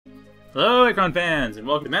Hello Achron fans, and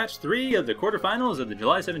welcome to match 3 of the quarterfinals of the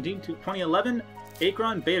July 17, 2011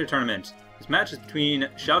 Achron Beta tournament. This match is between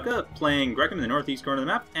Shalkka playing Grekim in the northeast corner of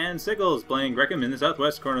the map, and Siccles playing Grekim in the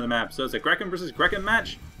southwest corner of the map. So it's a Grekim versus Grekim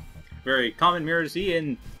match. Very common mirror to see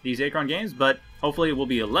in these Achron games, but hopefully it will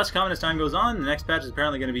be less common as time goes on. The next patch is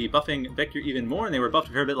apparently going to be buffing Vector even more, and they were buffed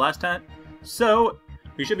a fair bit last time. So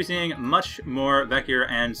we should be seeing much more Vector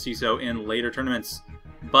and CISO in later tournaments.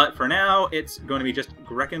 But for now, it's going to be just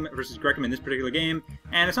Grekim versus Grekim in this particular game.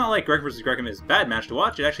 And it's not like Grekim versus Grekim is a bad match to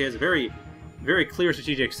watch. It actually has a very, very clear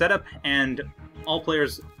strategic setup, and all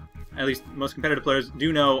players, at least most competitive players,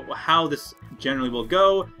 do know how this generally will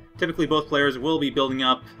go. Typically, both players will be building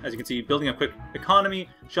up, as you can see, building up quick economy.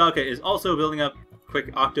 Shalkka is also building up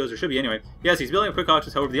quick octos, or should be anyway. Yes, he's building up quick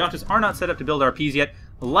octos, however, the octos are not set up to build RPs yet.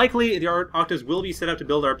 Likely, the octos will be set up to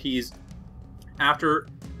build RPs after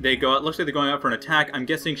they go out. Looks like they're going out for an attack. I'm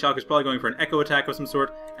guessing Shalkka's probably going for an echo attack of some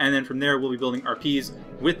sort, and then from there we'll be building RPs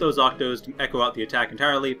with those octos to echo out the attack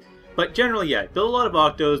entirely. But generally, yeah, build a lot of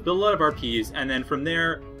octos, build a lot of RPs, and then from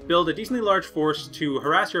there build a decently large force to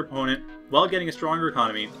harass your opponent while getting a stronger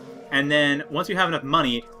economy. And then, once you have enough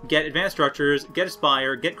money, get advanced structures, get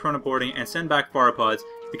Aspire, get chronoporting, and send back Pharopods.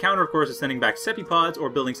 The counter, of course, is sending back Sepipods, or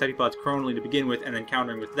building Sepipods chronally to begin with, and then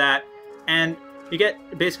countering with that. And you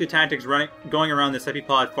get basically tactics going around the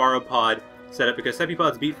Sepipod Pharopod setup, because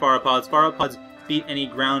Sepipods beat Pharopods, Pharopods beat any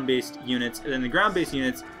ground-based units, and then the ground-based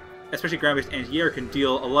units, especially ground-based anti-air, can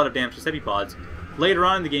deal a lot of damage to Sepipods. Later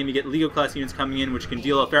on in the game, you get Lego-class units coming in, which can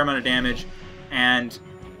deal a fair amount of damage, and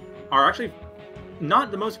are actually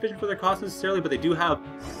not the most efficient for their cost necessarily, but they do have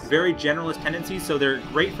very generalist tendencies, so they're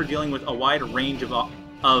great for dealing with a wide range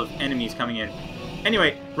of enemies coming in.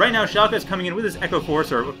 Anyway, right now Shalkka is coming in with his Echo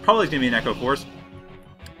Force, or probably is going to be an Echo Force,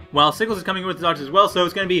 while Siccles is coming in with his Octos as well, so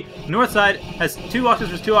it's going to be north side has 2 Octos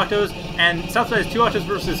versus 2 Octos, and south side has 2 Octos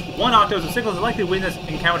versus 1 Octo, so Siccles is likely to win this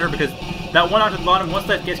encounter because that 1 Octo at the bottom, once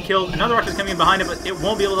that gets killed, another Octo is coming in behind it, but it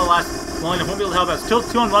won't be able to last long enough, won't be able to help out. Still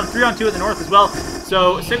 2-on-1, 3-on-2 at the north as well,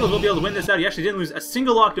 so Siccles will be able to win this out. He actually didn't lose a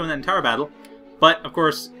single Octo in that entire battle, but of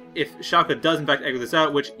course, if Shalkka does in fact echo this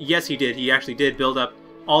out, which yes he did, he actually did build up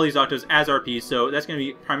all these Octos as RPs, so that's going to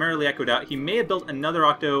be primarily echoed out. He may have built another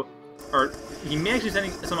Octo, or he may actually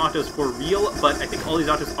sending some Octos for real, but I think all these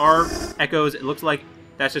Octos are Echoes. It looks like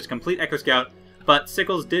that's just complete Echo Scout, but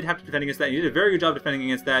Siccles did have to defend against that. He did a very good job defending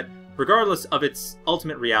against that, regardless of its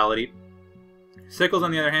ultimate reality. Siccles,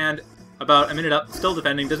 on the other hand, about a minute up, still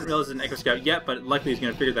defending, doesn't realize it's an Echo Scout yet, but likely he's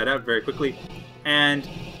going to figure that out very quickly, and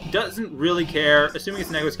doesn't really care. Assuming it's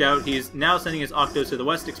an Echo Scout, he's now sending his Octos to the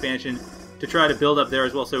west expansion to try to build up there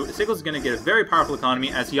as well. So Siccles is going to get a very powerful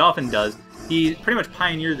economy, as he often does. He pretty much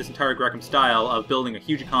pioneered this entire Grekim style of building a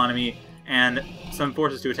huge economy and some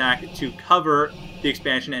forces to attack to cover the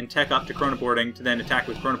expansion and tech up to chronoporting to then attack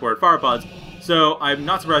with chronoported Pharopods. So I'm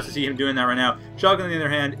not surprised to see him doing that right now. Shalkka, on the other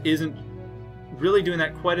hand, isn't really doing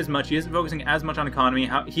that quite as much. He isn't focusing as much on economy.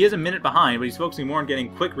 He is a minute behind, but he's focusing more on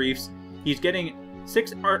getting quick reefs. He's getting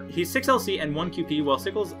 6 LC and 1 QP, while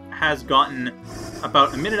Siccles has gotten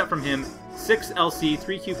about a minute up from him, 6 LC,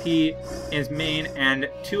 3 QP in his main, and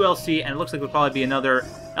 2 LC, and it looks like there'll probably be another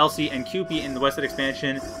LC and QP in the Westside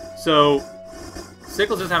expansion. So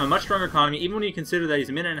Siccles does have a much stronger economy, even when you consider that he's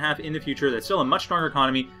a minute and a half in the future. That's still a much stronger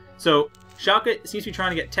economy. So Shalkka seems to be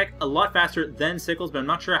trying to get tech a lot faster than Siccles, but I'm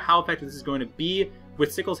not sure how effective this is going to be.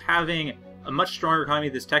 With Siccles having a much stronger economy,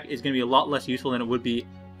 this tech is going to be a lot less useful than it would be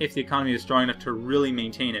if the economy is strong enough to really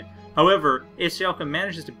maintain it. However, if Shalkka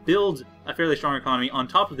manages to build a fairly strong economy on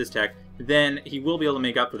top of this tech, then he will be able to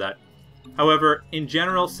make up for that. However, in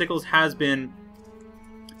general, Siccles has been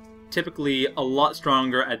typically a lot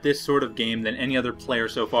stronger at this sort of game than any other player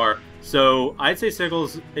so far. So I'd say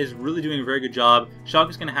Siccles is really doing a very good job.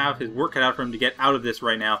 Shalkka's going to have his work cut out for him to get out of this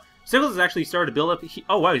right now. Siccles has actually started to build up...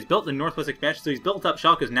 oh wow, he's built the northwest expansion, so he's built up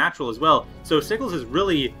Shalkka's natural as well. So Siccles is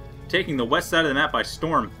really taking the west side of the map by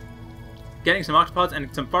storm. Getting some Octopods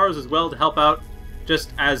and some Pharos as well to help out,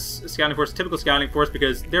 just as a scouting force, typical scouting force,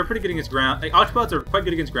 because they're pretty good against ground. Like, Octopods are quite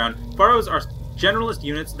good against ground. Pharos are generalist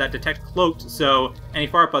units that detect cloaked, so any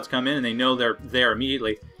Pharopods come in and they know they're there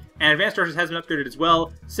immediately. And advanced structures has been upgraded as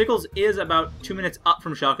well. Siccles is about 2 minutes up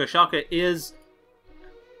from Shalkka. Shalkka is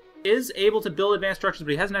able to build advanced structures,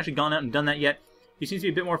 but he hasn't actually gone out and done that yet. He seems to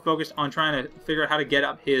be a bit more focused on trying to figure out how to get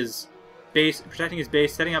up his base, protecting his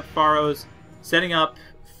base, setting up Pharos, setting up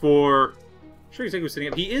for... I'm sure exactly what's setting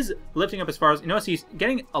up. He is lifting up as far as... You notice he's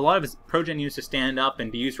getting a lot of his progen units to stand up and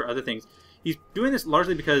be used for other things. He's doing this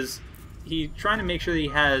largely because he's trying to make sure that he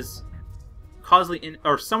has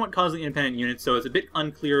somewhat causally independent units, so it's a bit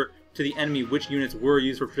unclear to the enemy which units were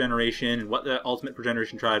used for progeneration and what the ultimate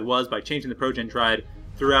progeneration triad was by changing the progen triad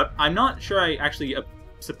throughout. I'm not sure I actually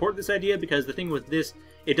support this idea, because the thing with this,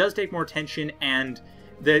 it does take more attention, and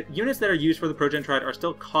the units that are used for the Progen Triad are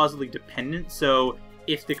still causally dependent, so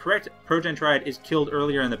if the correct Progen Triad is killed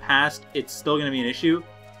earlier in the past, it's still going to be an issue.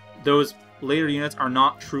 Those later units are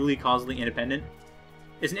not truly causally independent.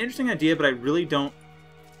 It's an interesting idea, but I really don't...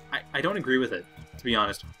 I don't agree with it, to be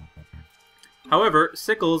honest. However,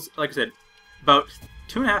 Siccles, like I said, about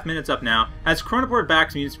 2.5 minutes up now, has Chronoport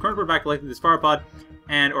back, so he needs Chronoport back likely this Pharopod,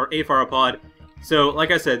 or a Pharopod. So, like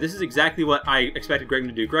I said, this is exactly what I expected Grekim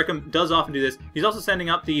to do. Grekim does often do this. He's also sending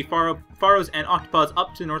up the Pharos and Octopods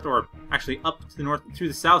up to the north, or actually up to the north, through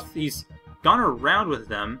the south. He's gone around with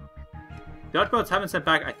them. The Octopods haven't sent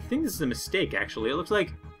back. I think this is a mistake, actually. It looks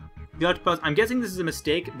like the Octopods... I'm guessing this is a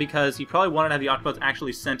mistake because he probably wanted to have the Octopods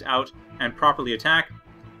actually sent out and properly attack.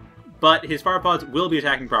 But his Pharopods will be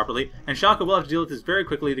attacking properly, and Shalkka will have to deal with this very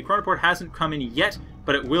quickly. The Chronoport hasn't come in yet,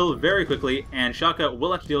 but it will very quickly, and Shalkka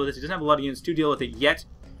will have to deal with this. He doesn't have a lot of units to deal with it yet.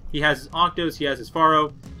 He has his Octos, he has his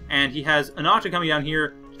Pharo, and he has an Octo coming down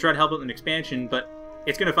here to try to help with an expansion, but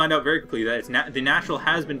it's going to find out very quickly that the natural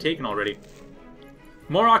has been taken already.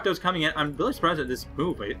 More Octos coming in. I'm really surprised at this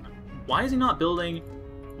move. Why is he not building...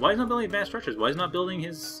 Why is he not building advanced structures? Why is he not building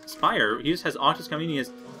his Spire? He just has Octos coming in. He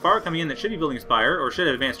has Pharo coming in that should be building a Spire, or should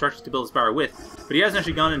have advanced structures to build a Spire with. But he hasn't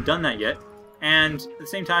actually gone and done that yet. And at the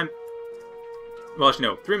same time... Well, actually,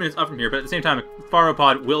 no. 3 minutes up from here, but at the same time, a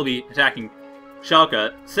Pharopod will be attacking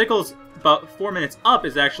Shalkka. Siccles, about 4 minutes up,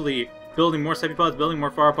 is actually building more Sepipods, building more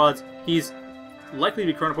Pharopods. He's likely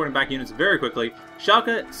to be chronoporting back units very quickly.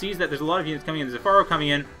 Shalkka sees that there's a lot of units coming in. There's a Pharo coming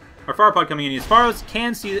in, or Pharopod coming in. His Pharos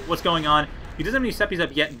can see what's going on. He doesn't have any Seppies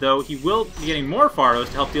up yet, though. He will be getting more Pharos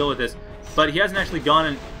to help deal with this, but he hasn't actually gone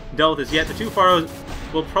and dealt with this yet. The 2 Pharos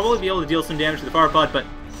will probably be able to deal some damage to the Pharopod, but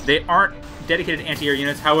they aren't dedicated anti-air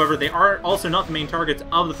units. However, they are also not the main targets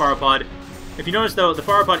of the Pharopod. If you notice, though, the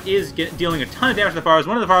Pharopod is dealing a ton of damage to the Pharos.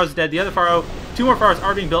 One of the Pharos is dead. The other Pharo, 2 more Pharos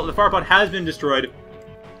are being built. The Pharopod has been destroyed.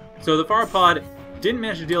 So the Pharopod didn't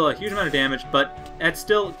manage to deal a huge amount of damage, but that's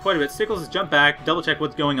still quite a bit. Siccles has jumped back, double-check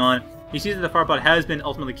what's going on. He sees that the Pharopod has been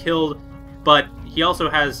ultimately killed, but he also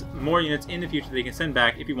has more units in the future that he can send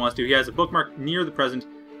back if he wants to. He has a bookmark near the present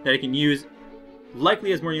that he can use. Likely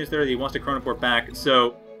has more units there that he wants to chronoport back,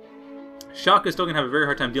 so Shalkka is still going to have a very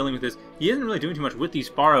hard time dealing with this. He isn't really doing too much with these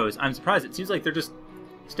Pharos. I'm surprised. It seems like they're just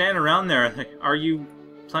standing around there. Like, are you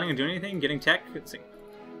planning on doing anything? Getting tech? It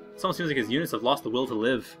almost seems like his units have lost the will to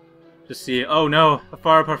live. Just see, oh no, a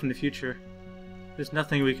far apart from the future. There's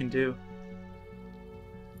nothing we can do.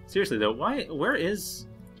 Seriously though, what is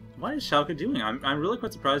Shalkka doing? I'm really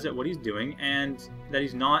quite surprised at what he's doing, and that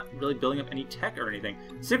he's not really building up any tech or anything.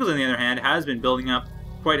 Siccles, on the other hand, has been building up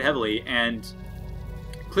quite heavily, and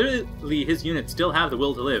clearly his units still have the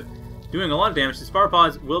will to live. Doing a lot of damage. His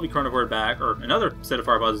Pharopods will be chronoported back, or another set of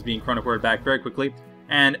Pharopods is being chronoported back very quickly,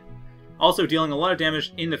 and also dealing a lot of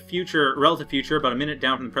damage in the future, relative future, about a minute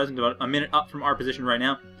down from the present, about a minute up from our position right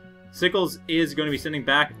now. Siccles is going to be sending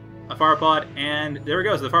back a Pharopod, and there we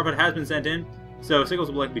go. So the Pharopod has been sent in. So Siccles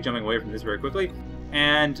will likely be jumping away from this very quickly.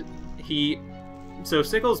 And so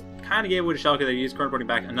Siccles kind of gave away to Shalkka that he is chronoporting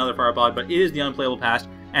back another Pharopod, but it is the unplayable past.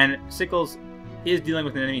 And Siccles is dealing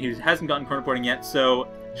with an enemy who hasn't gotten chronoporting yet. So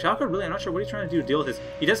Shalkka, really, I'm not sure what he's trying to do to deal with this.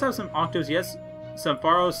 He does have some Octos, he has some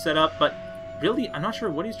Pharos set up, but really, I'm not sure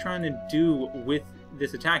what he's trying to do with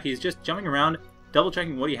this attack. He's just jumping around,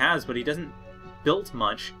 double-checking what he has, but he doesn't build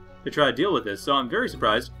much to try to deal with this. So I'm very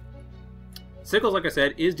surprised. Siccles, like I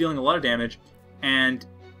said, is dealing a lot of damage, and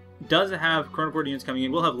does have chronoported units coming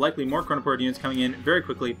in. We'll have likely more chronoported units coming in very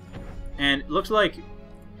quickly. And it looks like,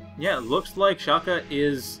 yeah, it looks like Shalkka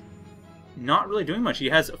is not really doing much. He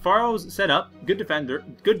has Pharos set up, good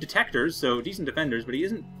detectors, so decent defenders, but he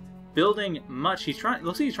isn't building much. It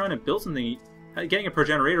looks like he's trying to build something, getting a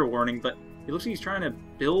progenitor warning, but it looks like he's trying to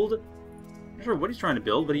build, I'm not sure what he's trying to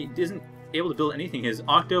build, but he isn't able to build anything. His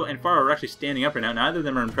Octo and Pharo are actually standing up right now. Neither of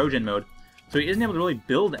them are in progen mode, so he isn't able to really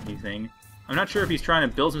build anything. I'm not sure if he's trying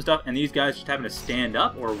to build some stuff and these guys just happen to stand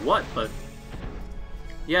up or what, but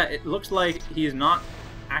yeah, it looks like he's not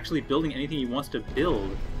actually building anything he wants to build,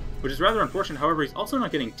 which is rather unfortunate. However, he's also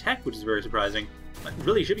not getting tech, which is very surprising.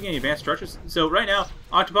 Really, he should be getting advanced structures. So right now,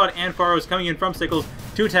 Octopod and Pharos coming in from Siccles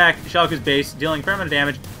to attack Shalkka's base, dealing a fair amount of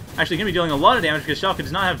damage. Actually, going to be dealing a lot of damage because Shalkka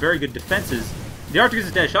does not have very good defenses. The Arcticus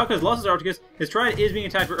is dead. Shalkka has lost his Arcticus. His Triad is being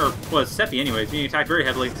attacked, or was Seppi anyway, being attacked very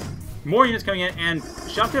heavily. More units coming in, and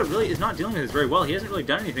Shalkka really is not dealing with this very well. He hasn't really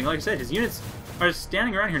done anything. Like I said, his units are just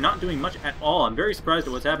standing around here not doing much at all. I'm very surprised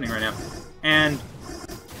at what's happening right now. And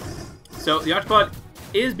so the Octopod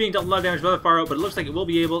is being dealt a lot of damage by the Pharo, but it looks like it will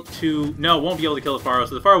be able to... No, won't be able to kill the Pharo.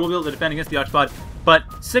 So the Pharo will be able to defend against the Octopod. But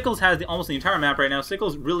Siccles has almost the entire map right now.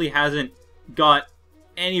 Siccles really hasn't got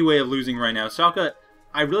any way of losing right now. Shalkka,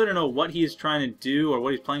 I really don't know what he's trying to do or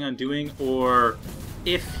what he's planning on doing, or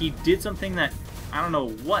if he did something that, I don't know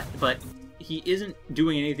what, but he isn't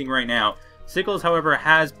doing anything right now. Siccles, however,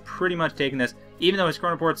 has pretty much taken this. Even though his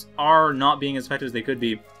chrono ports are not being as effective as they could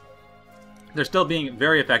be, they're still being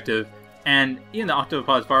very effective. And even the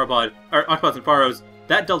Octopods and Pharos,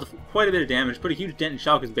 that dealt quite a bit of damage, put a huge dent in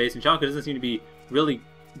Shalkka's base, and Shalkka doesn't seem to be really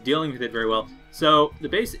dealing with it very well. So the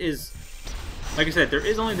base is, like I said, there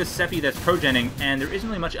is only this Seppi that's progenning, and there isn't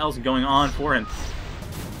really much else going on for him.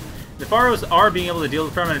 The Pharos are being able to deal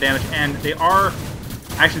a fair amount of damage, and they are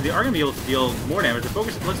going to be able to deal more damage. It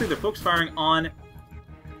looks like they're focus firing on...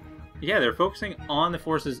 Yeah, they're focusing on the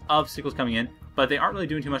forces of Siccles coming in, but they aren't really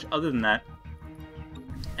doing too much other than that.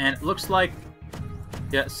 And it looks like,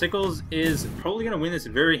 yeah, Siccles is probably going to win this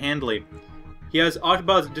very handily. He has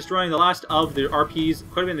Octopods destroying the last of the RPs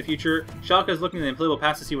quite a bit in the future. Shalkka is looking at the inflatable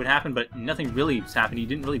pass to see what happened, but nothing really has happened. He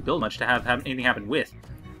didn't really build much to have anything happen with.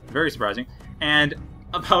 Very surprising. And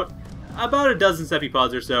about a dozen Seppi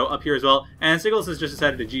pods or so up here as well. And Siccles has just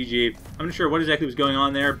decided to GG. I'm not sure what exactly was going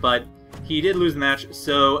on there, but he did lose the match,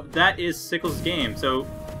 so that is Siccles' game. So,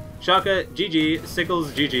 Shalkka, GG,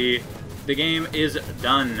 Siccles, GG. The game is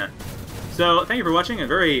done. So, thank you for watching. A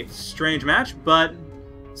very strange match, but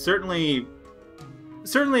certainly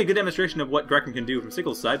a good demonstration of what Grekim can do from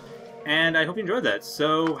Siccles' side. And I hope you enjoyed that,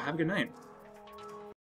 so have a good night.